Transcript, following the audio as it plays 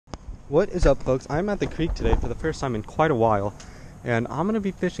What is up, folks? I'm at the creek today for the first time in quite a while, and I'm gonna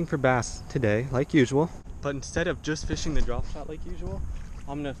be fishing for bass today like usual, but instead of just fishing the drop shot like usual,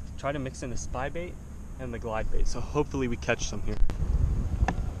 I'm gonna try to mix in the Spybait and the glide bait, so hopefully we catch some here.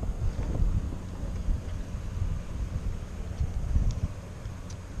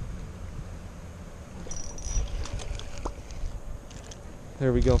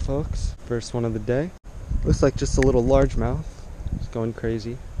 There we go, folks. First one of the day. Looks like just a little largemouth. It's going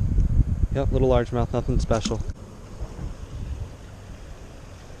crazy. Yep, little largemouth, nothing special.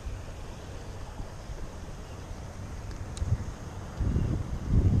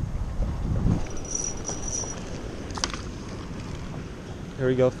 There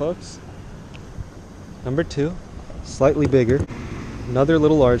we go, folks. Number 2, slightly bigger. Another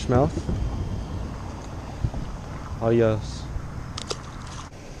little largemouth. Adios.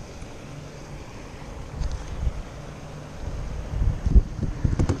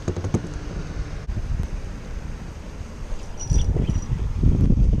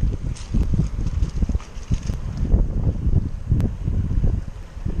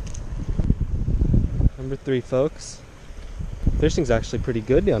 Number 3, folks. Fishing's actually pretty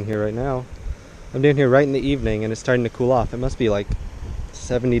good down here right now. I'm down here right in the evening and it's starting to cool off. It must be like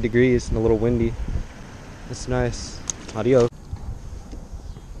 70 degrees and a little windy. It's nice. Adios.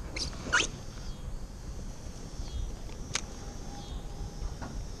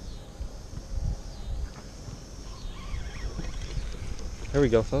 There we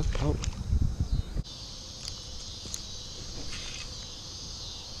go, folks. Oh.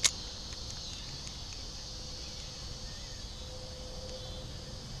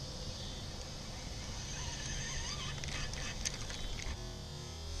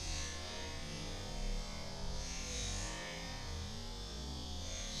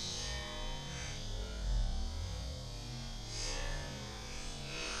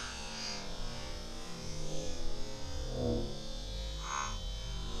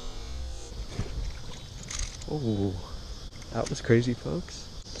 Oh, that was crazy, folks.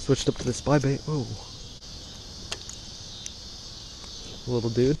 Switched up to the Spybait. Oh, little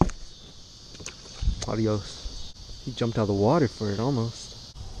dude. Adios. He jumped out of the water for it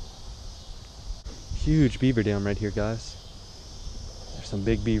almost. Huge beaver dam right here, guys. There's some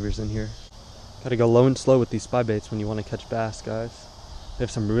big beavers in here. Gotta go low and slow with these Spybaits when you want to catch bass, guys. They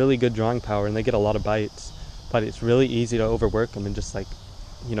have some really good drawing power and they get a lot of bites, but it's really easy to overwork them and just like,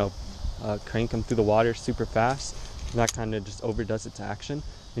 you know, crank them through the water super fast, and that kind of just overdoes its action,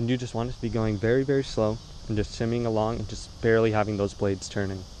 and you just want it to be going very, very slow and just shimmying along and just barely having those blades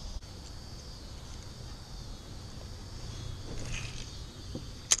turning.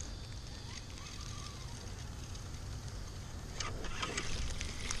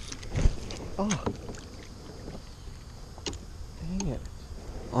 Oh, dang it,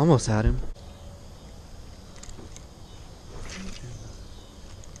 almost had him.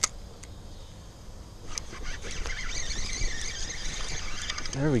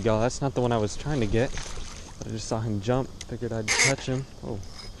 There we go. That's not the one I was trying to get, but I just saw him jump. Figured I'd catch him. Oh.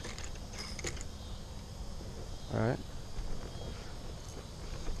 Alright.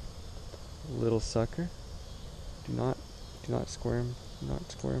 Little sucker. Do not squirm. Do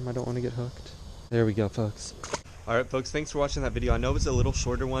not squirm. I don't want to get hooked. There we go, folks. Alright, folks. Thanks for watching that video. I know it was a little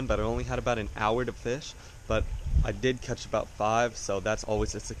shorter one, but I only had about an hour to fish, but I did catch about 5, so that's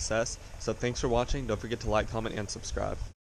always a success. So thanks for watching. Don't forget to like, comment, and subscribe.